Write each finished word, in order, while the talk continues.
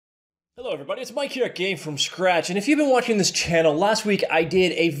Hello everybody, it's Mike here at Game From Scratch, and if you've been watching this channel, last week I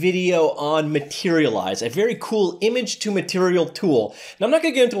did a video on Materialize, a very cool image-to-material tool. Now I'm not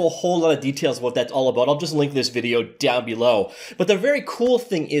going to get into a whole lot of details of what that's all about, I'll just link this video down below. But the very cool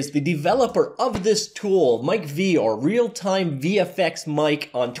thing is the developer of this tool, Mike V, or Real-Time VFX Mike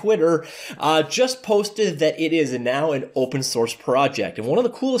on Twitter, just posted that it is now an open source project. And one of the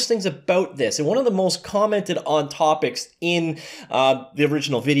coolest things about this, and one of the most commented on topics in the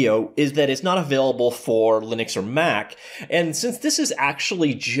original video, is that it's not available for Linux or Mac. And since this is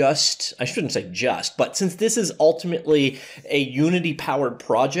actually just, I shouldn't say just, but since this is ultimately a Unity-powered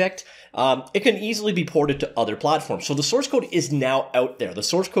project, it can easily be ported to other platforms. So the source code is now out there. The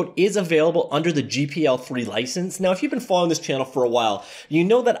source code is available under the GPL3 license. Now, if you've been following this channel for a while, you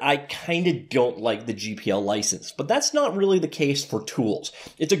know that I kind of don't like the GPL license, but that's not really the case for tools.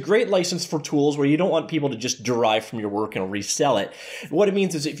 It's a great license for tools where you don't want people to just derive from your work and resell it. What it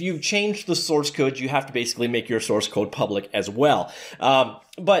means is if you've changed the source code, you have to basically make your source code public as well.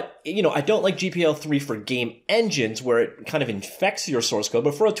 But, you know, I don't like GPL3 for game engines where it kind of infects your source code.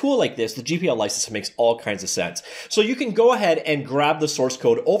 But for a tool like this, the GPL license makes all kinds of sense. So you can go ahead and grab the source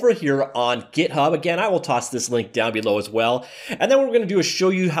code over here on GitHub. Again, I will toss this link down below as well. And then what we're going to do is show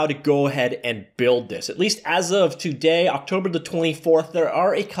you how to go ahead and build this. At least as of today, October the 24th, there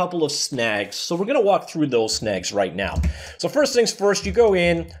are a couple of snags. So we're going to walk through those snags right now. So first things first, you go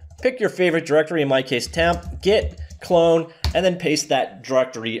in, pick your favorite directory, in my case, temp, git, clone, and then paste that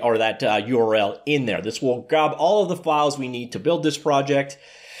directory or that URL in there. This will grab all of the files we need to build this project.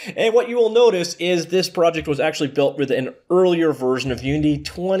 And what you will notice is this project was actually built with an earlier version of Unity,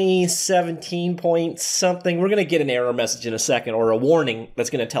 2017 point something. We're going to get an error message in a second, or a warning that's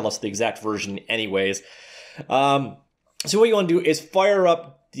going to tell us the exact version anyways. So what you want to do is fire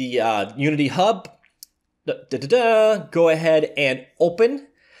up the Unity hub, go ahead and open.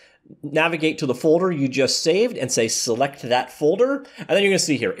 Navigate to the folder you just saved and say select that folder, and then you're going to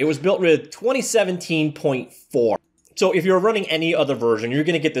see here it was built with 2017.4. So if you're running any other version, you're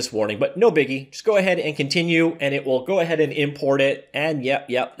going to get this warning, but no biggie. Just go ahead and continue, and it will go ahead and import it, and yep,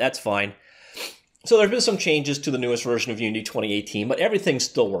 that's fine. So there have been some changes to the newest version of Unity 2018, but everything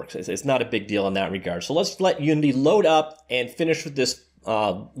still works. It's not a big deal in that regard. So let's let Unity load up and finish with this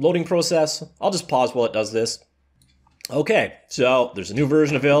loading process. I'll just pause while it does this. Okay, so there's a new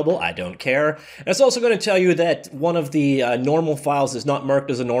version available. I don't care. And it's also going to tell you that one of the normal files is not marked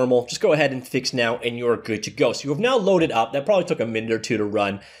as a normal. Just go ahead and fix now, and you're good to go. So you have now loaded up. That probably took a minute or two to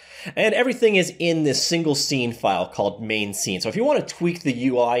run. And everything is in this single scene file called main scene. So if you want to tweak the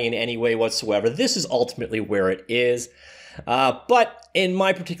UI in any way whatsoever, this is ultimately where it is. But in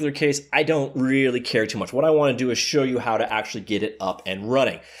my particular case, I don't really care too much. What I want to do is show you how to actually get it up and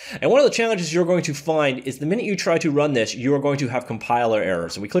running. And one of the challenges you're going to find is the minute you try to run this, you are going to have compiler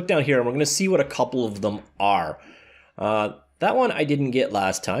errors. And we click down here and we're going to see what a couple of them are. That one I didn't get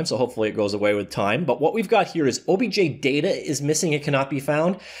last time, so hopefully it goes away with time. But what we've got here is OBJ data is missing, it cannot be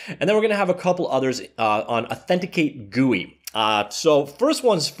found. And then we're going to have a couple others on authenticate GUI. So first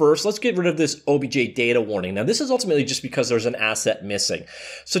one's first, let's get rid of this OBJ data warning. Now this is ultimately just because there's an asset missing.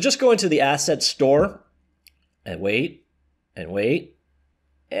 So just go into the asset store and wait, and wait,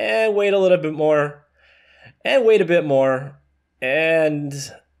 and wait a little bit more, and wait a bit more, and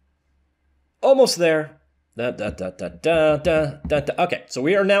almost there. Okay, so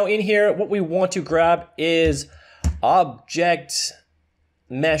we are now in here. What we want to grab is Object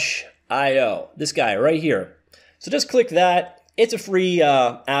Mesh IO, this guy right here. So just click that. It's a free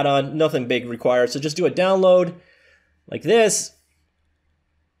add-on, nothing big required. So just do a download like this.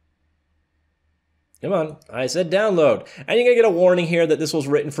 Come on, I said download. And you're gonna get a warning here that this was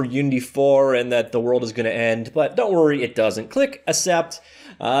written for Unity 4 and that the world is gonna end, but don't worry, it doesn't. Click accept,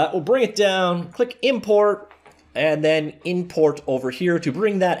 we'll bring it down, click import, and then import over here to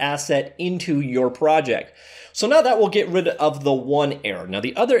bring that asset into your project. So now that will get rid of the one error. Now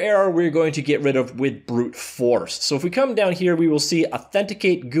the other error we're going to get rid of with brute force. So if we come down here, we will see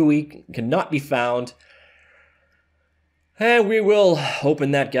authenticate GUI cannot be found. And we will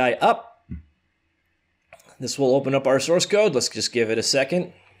open that guy up. This will open up our source code. Let's just give it a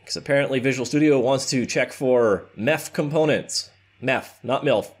second, because apparently Visual Studio wants to check for MEF components. MEF, not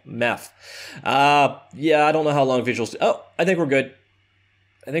MILF, MEF. Yeah, I don't know how long Visual Studio... Oh, I think we're good.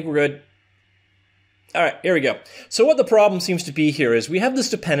 I think we're good. All right, here we go. So what the problem seems to be here is we have this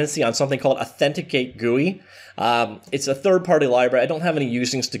dependency on something called authenticate GUI. It's a third-party library. I don't have any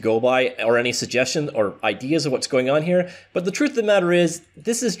usings to go by or any suggestions or ideas of what's going on here. But the truth of the matter is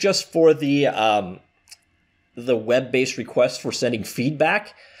this is just for the web-based request for sending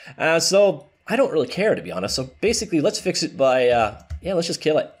feedback. So I don't really care, to be honest. So basically, let's fix it by, yeah, let's just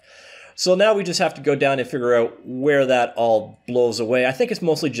kill it. So now we just have to go down and figure out where that all blows away. I think it's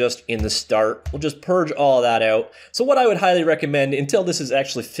mostly just in the start. We'll just purge all of that out. So what I would highly recommend, until this is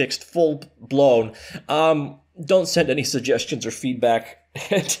actually fixed full blown, don't send any suggestions or feedback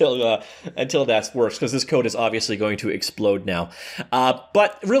until that works, because this code is obviously going to explode now.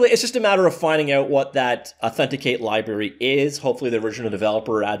 But really, it's just a matter of finding out what that authenticate library is. Hopefully the original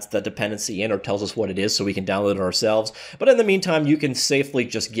developer adds the dependency in or tells us what it is so we can download it ourselves. But in the meantime, you can safely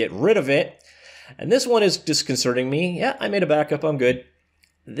just get rid of it. And this one is disconcerting me. Yeah, I made a backup. I'm good.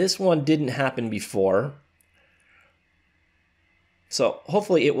 This one didn't happen before. So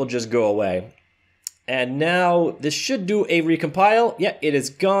hopefully it will just go away. And now this should do a recompile. Yeah, it is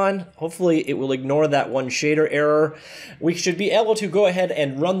gone. Hopefully it will ignore that one shader error. We should be able to go ahead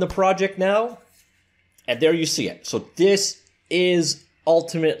and run the project now. And there you see it. So this is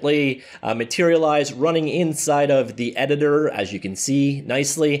ultimately Materialize running inside of the editor, as you can see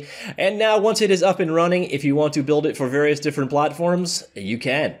nicely. And now once it is up and running, if you want to build it for various different platforms, you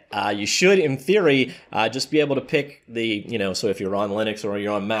can. You should, in theory, just be able to pick the, so if you're on Linux or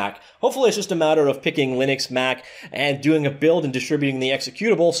you're on Mac, hopefully it's just a matter of picking Linux, Mac, and doing a build and distributing the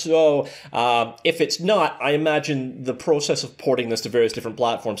executable. So if it's not, I imagine the process of porting this to various different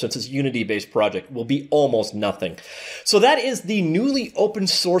platforms, since it's a Unity-based project, will be almost nothing. So that is the newly open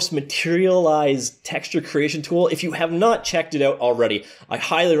source Materialize texture creation tool. If you have not checked it out already, I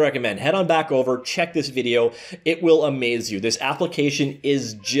highly recommend head on back over, check this video. It will amaze you. This application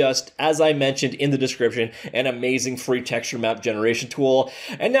is just, as I mentioned in the description, an amazing free texture map generation tool.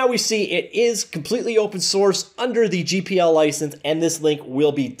 And now we see it is completely open source under the GPL license, and this link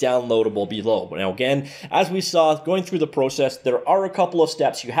will be downloadable below. Now again, as we saw going through the process, there are a couple of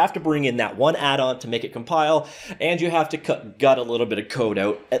steps. You have to bring in that one add-on to make it compile, and you have to gut a little bit of code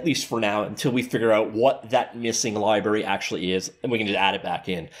out, at least for now, until we figure out what that missing library actually is, and we can just add it back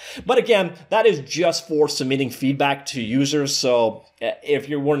in. But again, that is just for submitting feedback to users, so if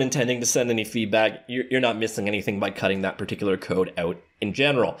you weren't intending to send any feedback, you're not missing anything by cutting that particular code out in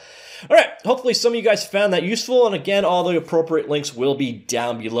general. All right, hopefully some of you guys found that useful, and again, all the appropriate links will be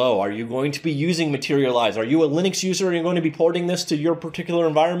down below. Are you going to be using Materialize? Are you a Linux user? Are you going to be porting this to your particular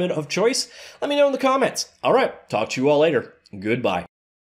environment of choice? Let me know in the comments. All right, talk to you all later. Goodbye.